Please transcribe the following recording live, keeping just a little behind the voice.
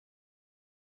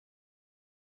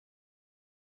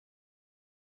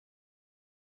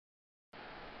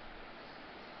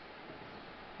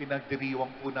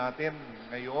pinagdiriwang po natin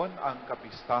ngayon ang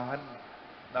kapistahan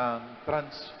ng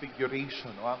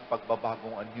Transfiguration o ang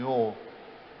pagbabagong anyo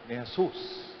ni Jesus.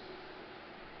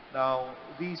 Now,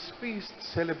 this feast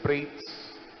celebrates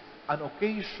an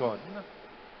occasion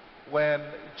when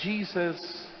Jesus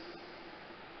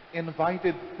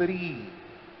invited 3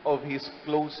 of his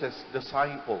closest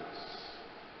disciples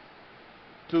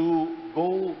to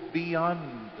go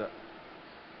beyond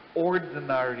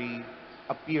ordinary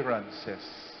appearances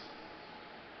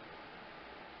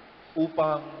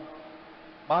upang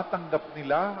matanggap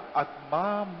nila at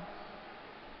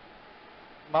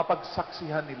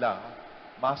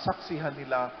masaksihan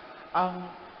nila ang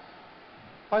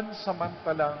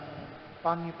pansamantalang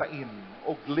pangitain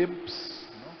o glimpse,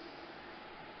 no,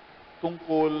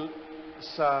 tungkol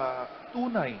sa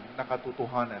tunay na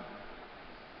katotohanan,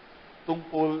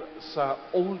 tungkol sa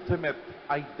ultimate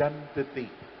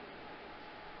identity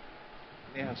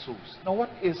ni Jesus. Now, what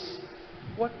is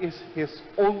his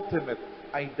ultimate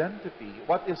identity?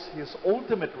 What is his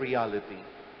ultimate reality?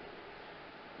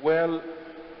 Well,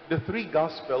 the 3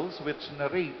 Gospels which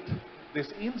narrate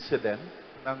this incident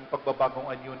ng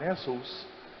pagbabagong anyo ni Jesus,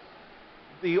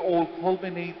 they all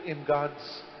culminate in God's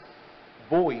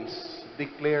voice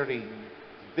declaring,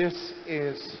 "This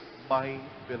is my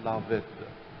beloved."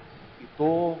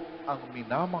 Ito ang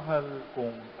minamahal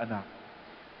kong anak.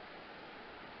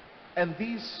 And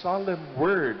these solemn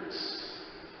words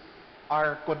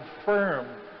are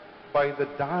confirmed by the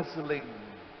dazzling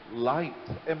light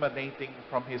emanating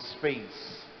from his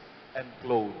face and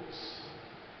clothes.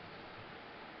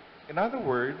 In other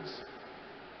words,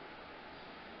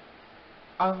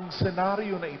 ang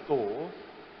senaryo na ito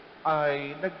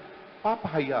ay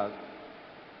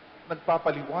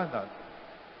nagpapaliwanag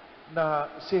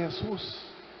na si Jesus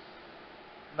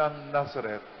ng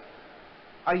Nazareth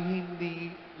ay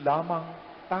hindi lamang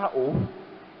tao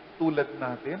tulad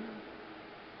natin,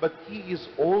 but he is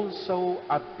also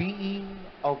a being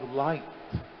of light.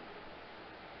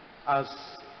 As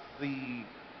the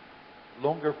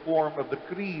longer form of the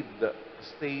creed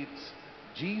states,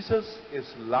 Jesus is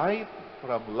light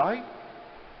from light,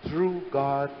 true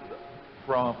God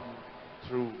from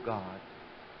true God.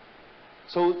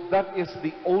 So that is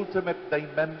the ultimate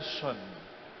dimension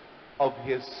of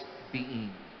his being.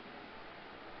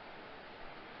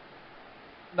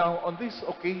 Now, on this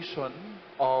occasion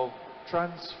of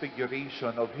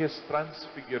transfiguration, of his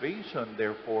transfiguration,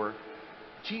 therefore,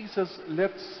 Jesus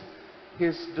lets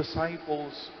his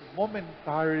disciples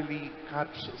momentarily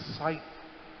catch sight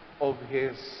of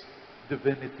his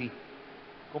divinity.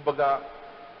 Kumbaga,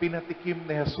 pinatikim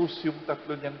ni Jesus yung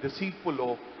 3 niyang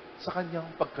disipulo sa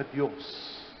kanyang pagka-Diyos.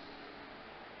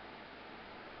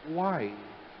 Why?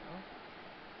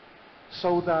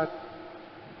 So that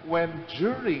when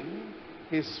during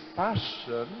his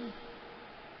passion,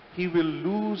 he will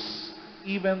lose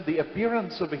even the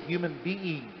appearance of a human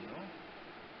being. No?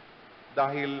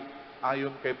 Dahil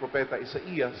ayon kay Propeta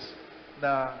Isaías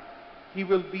na he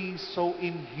will be so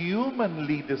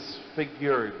inhumanly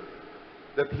disfigured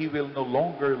that he will no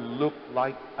longer look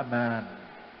like a man.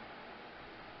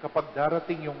 Kapag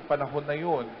darating yung panahon na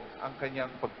yun, ang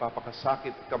kanyang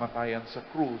pagpapakasakit, kamatayan sa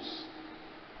krus,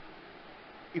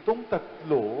 itong 3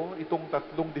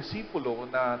 disipulo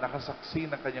na nakasaksi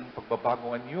ng kanyang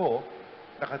pagbabagong anyo,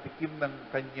 nakatikim ng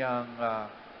kanyang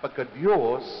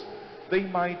pagka-Diyos, they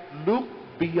might look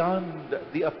beyond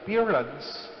the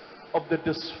appearance of the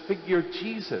disfigured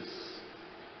Jesus.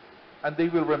 And they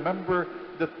will remember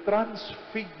the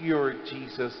transfigured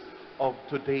Jesus of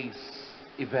today's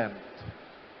event.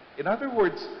 In other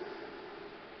words,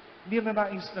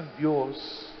 ninanais ng Diyos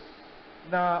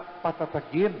na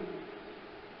patatagin,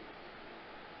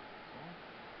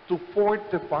 to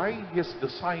fortify his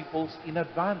disciples in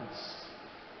advance.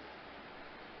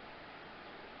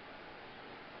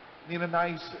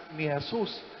 Ninanais ni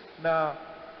Jesus na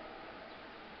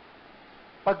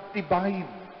pagtibayin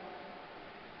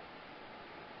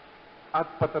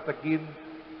at patatagin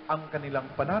ang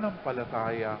kanilang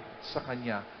pananampalataya sa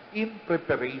Kanya in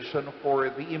preparation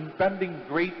for the impending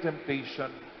great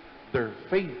temptation their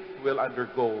faith will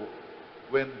undergo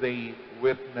when they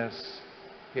witness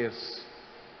His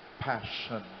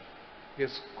passion,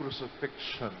 His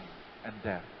crucifixion and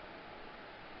death.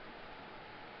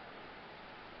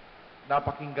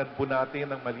 Napakinggan po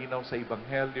natin ang malinaw sa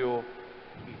Ebanghelyo,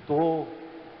 ito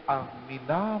ang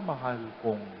minamahal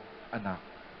kong anak.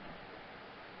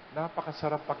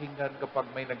 Napakasarap pakinggan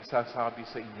kapag may nagsasabi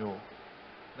sa inyo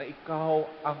na ikaw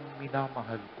ang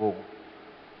minamahal ko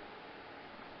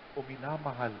o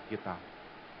minamahal kita.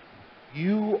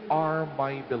 You are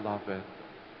my beloved.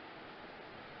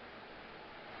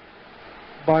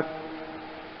 But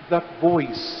that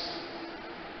voice,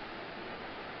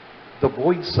 the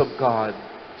voice of God,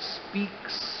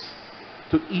 speaks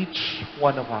to each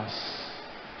one of us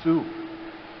too.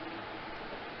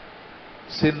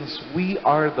 Since we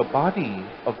are the body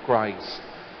of Christ,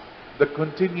 the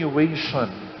continuation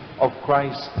of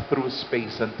Christ through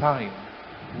space and time,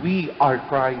 we are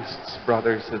Christ's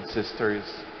brothers and sisters.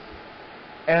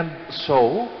 And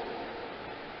so,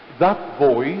 that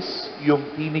voice,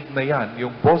 yung tinig na yan,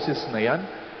 yung boses na yan,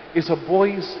 is a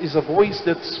voice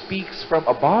that speaks from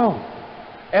above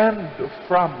and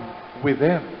from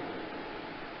within.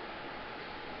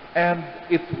 And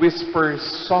it whispers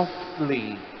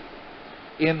softly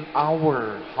in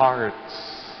our hearts,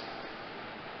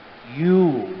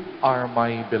 "You are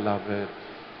my beloved."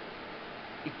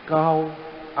 Ikaw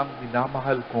ang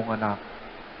minamahal kong anak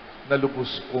na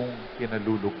lubos kong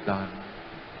kinalulugdan.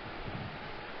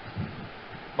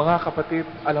 Mga kapatid,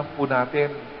 alam po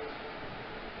natin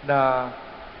na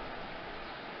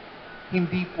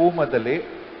hindi po madali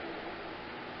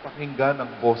pakinggan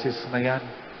ang boses na yan.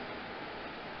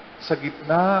 Sa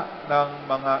gitna ng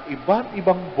mga iba't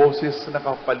ibang boses na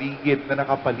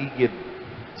nakapaligid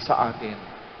sa atin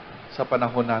sa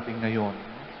panahon natin ngayon.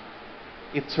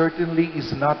 It certainly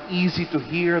is not easy to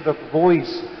hear that voice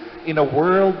in a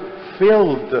world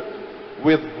filled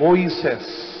with voices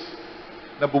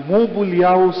na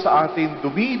bumubulyaw sa atin,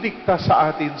 dumidikta sa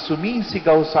atin,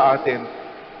 sumisigaw sa atin.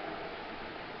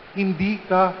 Hindi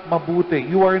ka mabuti.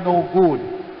 You are no good.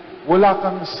 Wala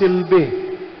kang silbi.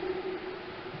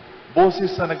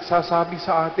 Boses na nagsasabi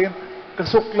sa atin,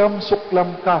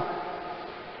 kasuklam-suklam ka.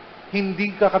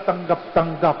 Hindi ka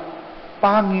katanggap-tanggap.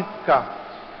 Pangit ka.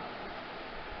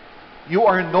 You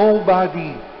are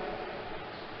nobody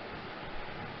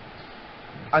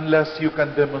unless you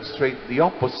can demonstrate the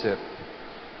opposite.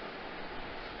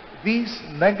 These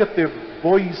negative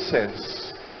voices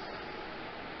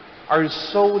are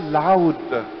so loud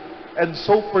and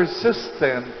so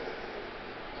persistent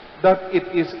that it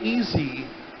is easy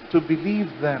to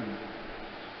believe them.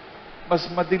 Mas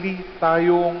madali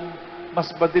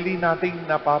nating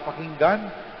napapakinggan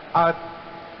at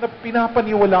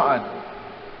pinapaniwalaan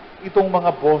itong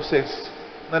mga boses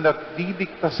na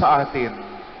nagdidikta sa atin,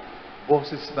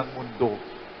 boses ng mundo,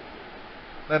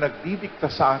 na nagdidikta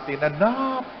sa atin na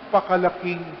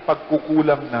napakalaking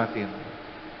pagkukulang natin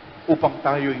upang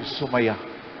tayo'y sumaya,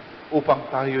 upang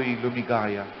tayo'y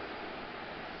lumigaya.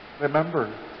 Remember,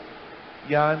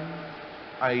 yan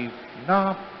ay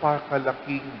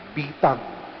napakalaking bitag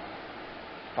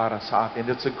para sa atin.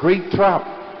 It's a great trap.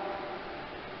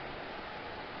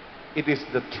 It is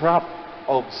the trap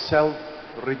of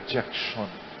self-rejection.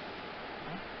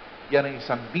 Yan ang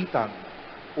isang bitag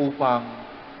upang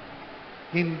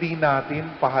hindi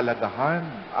natin pahalagahan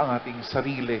ang ating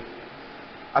sarili.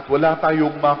 At wala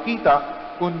tayong makita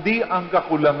kundi ang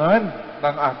kakulangan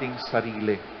ng ating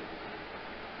sarili.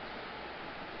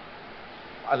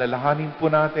 Alalahanin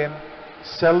po natin,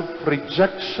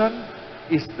 self-rejection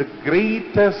is the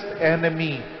greatest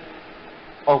enemy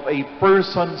of a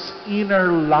person's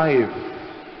inner life.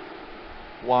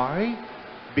 Why?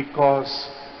 Because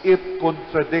it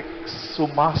contradicts,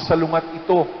 sumasalungat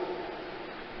ito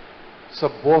sa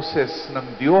boses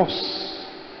ng Diyos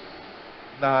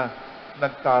na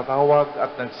nagtatawag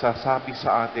at nagsasabi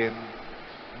sa atin,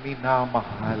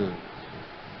 minamahal.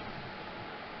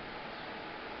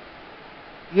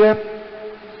 Yet,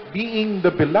 being the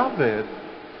beloved,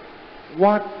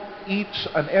 what each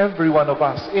and every one of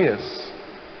us is,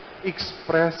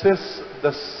 expresses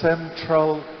the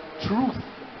central truth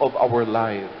of our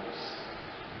lives.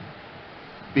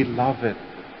 Beloved,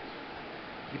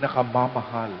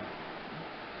 pinakamamahal,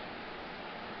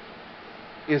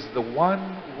 is the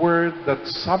one word that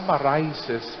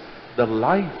summarizes the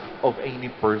life of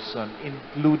any person,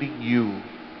 including you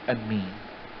and me.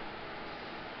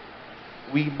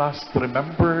 We must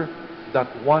remember that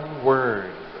one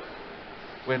word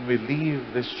when we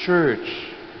leave this church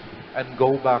and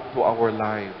go back to our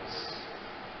lives.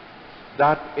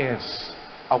 That is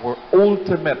our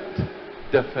ultimate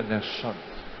definition.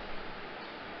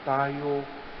 Tayo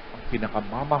ang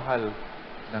pinakamamahal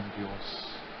ng Diyos.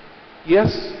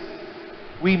 Yes,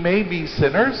 we may be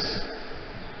sinners.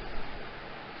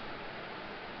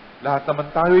 Lahat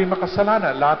naman tayo ay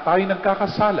makasalanan. Lahat tayo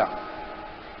nagkakasala.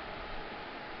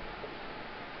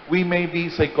 We may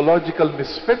be psychological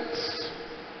misfits.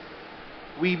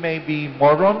 We may be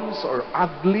morons or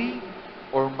ugly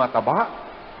or mataba.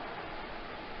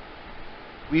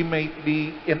 We may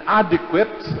be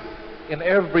inadequate in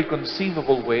every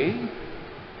conceivable way.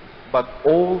 But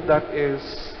all that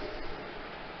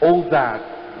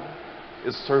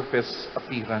is surface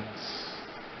appearance.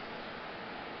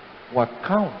 What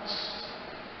counts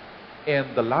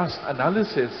in the last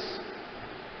analysis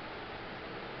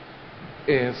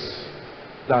is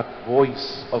that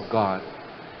voice of God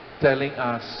telling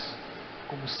us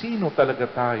kung sino talaga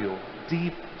tayo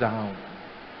deep down.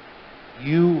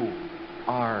 You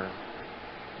are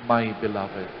my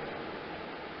beloved.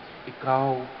 Ikaw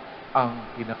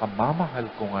ang pinakamamahal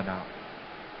kong anak.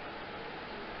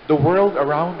 The world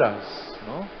around us,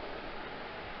 no?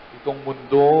 Itong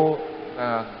mundo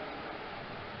na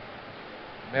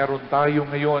meron tayo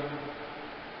ngayon,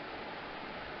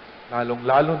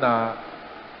 lalong-lalo na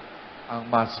ang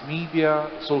mass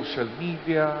media, social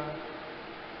media,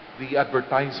 the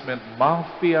advertisement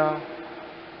mafia,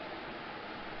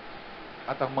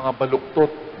 at ang mga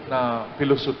baluktot na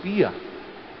filosofiya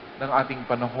ng ating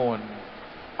panahon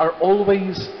are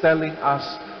always telling us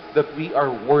that we are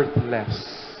worthless,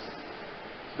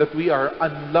 that we are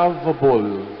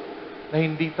unlovable, na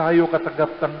hindi tayo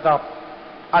katanggap-tanggap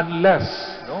unless,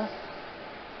 no?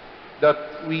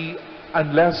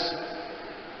 Unless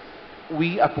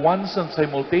we at once and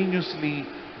simultaneously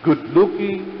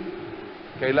good-looking,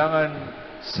 kailangan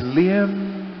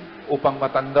slim upang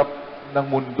matanggap ng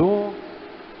mundo,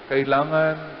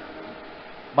 kailangan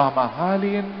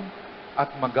mamahalin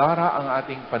at magara ang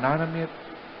ating pananamit,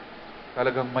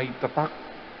 talagang may tatak,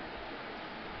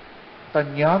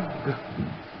 tanyag,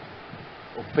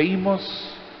 o famous,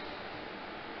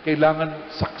 kailangan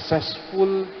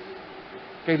successful,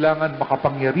 kailangan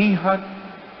makapangyarihan,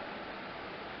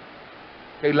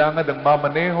 kailangan ng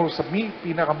mamaneho sa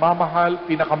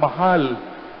pinakamahal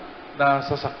na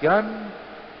sasakyan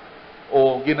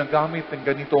o ginagamit ng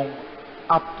ganitong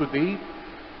up-to-date,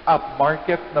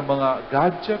 up-market na mga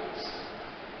gadgets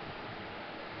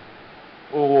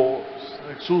o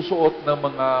nagsusuot ng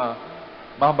mga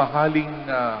mamahaling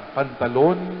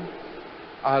pantalon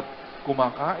at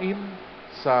kumakain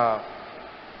sa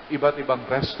iba't ibang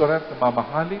restaurant na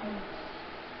mamahaling.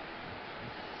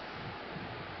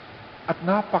 At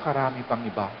napakarami pang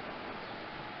iba.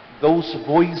 Those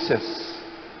voices,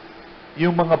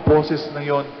 yung mga boses na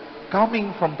yon,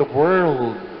 coming from the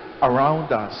world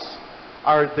around us,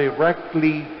 are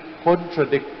directly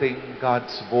contradicting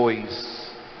God's voice,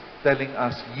 telling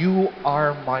us, you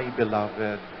are my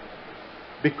beloved.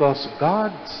 Because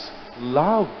God's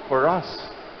love for us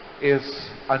is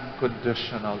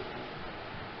unconditional.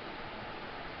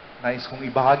 Nais kong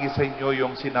ibahagi sa inyo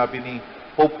yung sinabi ni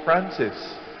Pope Francis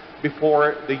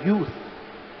before the youth,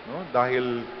 no?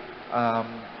 Dahil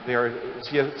they are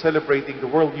celebrating the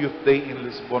World Youth Day in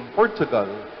Lisbon, Portugal.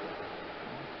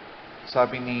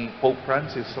 Sabi ni Pope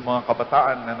Francis sa mga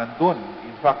kabataan na nandun,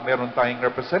 in fact, meron tayong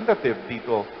representative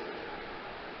dito.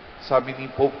 Sabi ni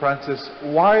Pope Francis,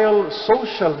 while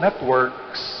social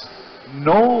networks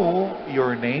know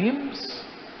your names,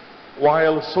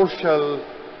 while social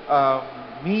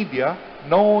media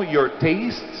know your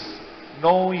tastes,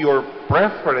 know your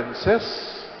preferences,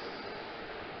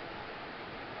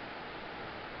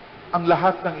 ang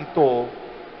lahat ng ito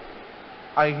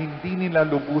ay hindi nila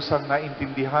lubusang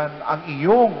naintindihan ang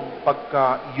iyong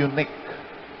pagka-unique.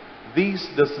 This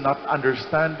does not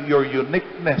understand your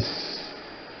uniqueness,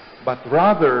 but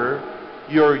rather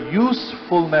your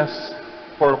usefulness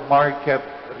for market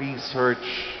research.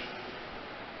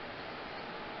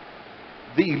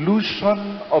 The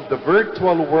illusion of the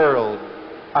virtual world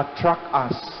attract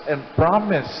us and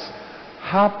promise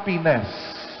happiness,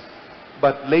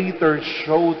 but later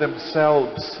show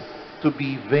themselves to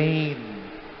be vain,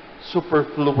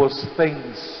 superfluous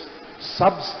things,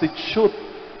 substitute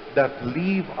that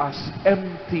leave us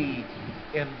empty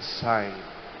inside.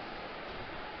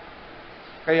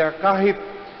 Kaya kahit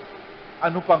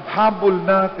ano pang habol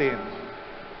natin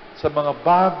sa mga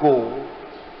bago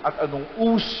at anong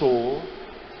uso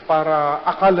para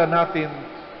akala natin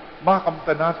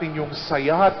makamta natin yung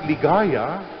saya at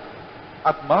ligaya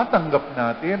at matanggap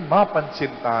natin,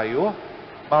 mapansin tayo,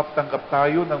 matanggap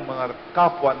tayo ng mga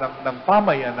kapwa ng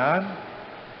pamayanan,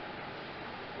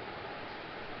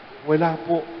 wala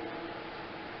po.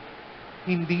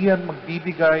 Hindi yan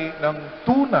magbibigay ng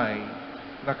tunay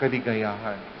na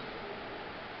kaligayahan.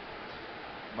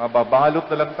 Mababalot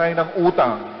na lang tayo ng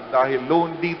utang dahil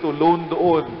loan dito, loan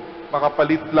doon,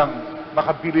 makabili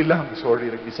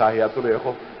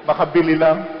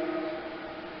lang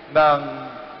ng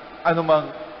anumang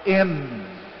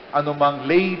anumang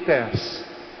latest.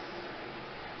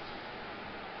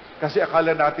 Kasi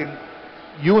akala natin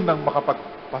yun ang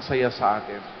makapagpasaya sa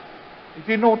atin. If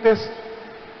you notice,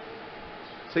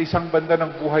 sa isang banda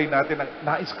ng buhay natin,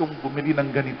 nais kong bumili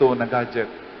ng ganito na gadget.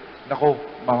 Nako,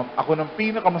 ma'am, ako ng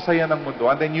pinakamasaya ng mundo.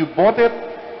 And then you bought it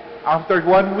after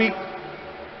 1 week.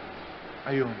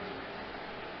 Ayun.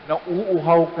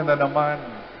 Nauuhaw ka na naman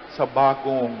sa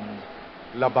bagong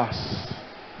labas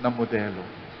na modelo.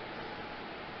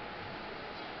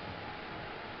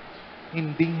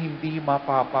 Hindi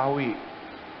mapapawi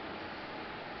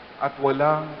at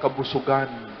walang kabusugan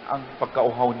ang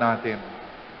pagkauhaw natin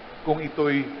kung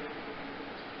ito'y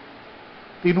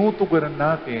tinutugunan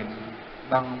natin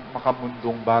ng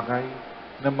makamundong bagay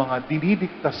ng mga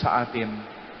dinidikta sa atin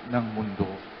ng mundo.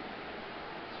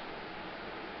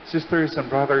 Sisters and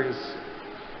brothers,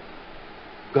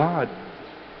 God,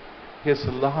 His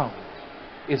love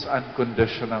is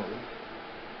unconditional.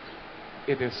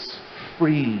 It is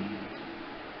free.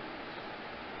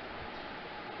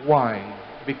 Why?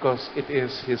 Because it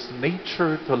is His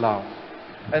nature to love.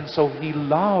 And so He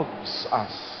loves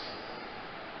us.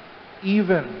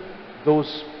 Even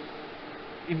those,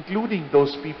 including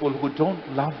those people who don't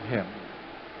love Him.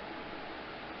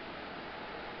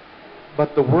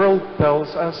 But the world tells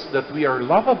us that we are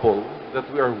lovable,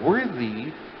 that we are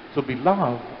worthy to be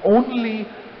loved only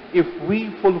if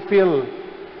we fulfill,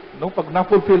 pag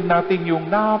na-fulfill natin yung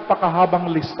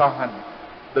napakahabang listahan,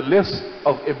 the list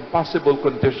of impossible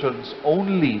conditions,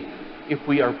 only if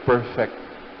we are perfect.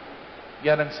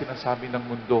 Yan ang sinasabi ng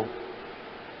mundo.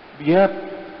 Yet,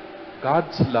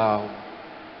 God's love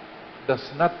does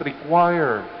not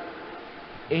require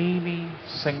any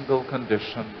single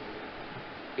condition.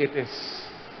 It is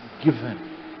given.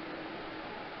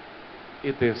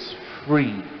 It is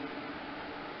free.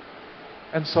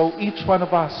 And so each one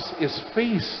of us is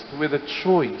faced with a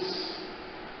choice.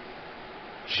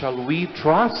 Shall we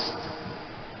trust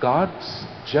God's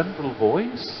gentle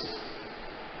voice?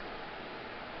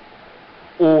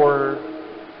 Or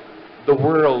the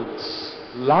world's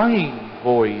lying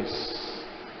voice,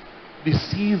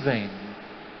 deceiving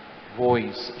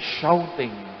voice,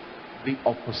 shouting the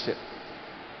opposite?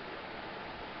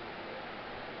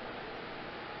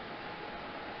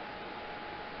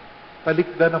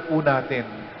 Talikdan na po natin,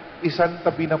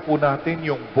 isantabi na po natin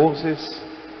yung boses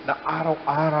na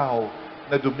araw-araw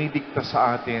na dumidikta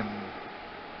sa atin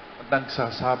at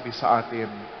nagsasabi sa atin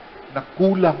na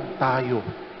kulang tayo,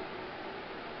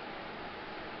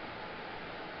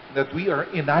 that we are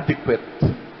inadequate.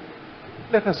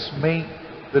 Let us make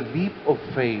the leap of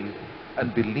faith and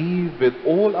believe with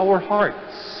all our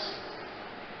hearts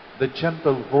the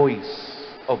gentle voice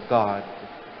of God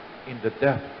in the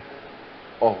depth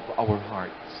of our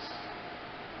hearts.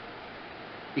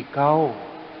 Ikaw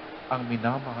ang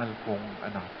minamahal kong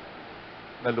anak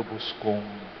na lubos kong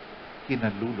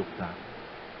kinalulugdan.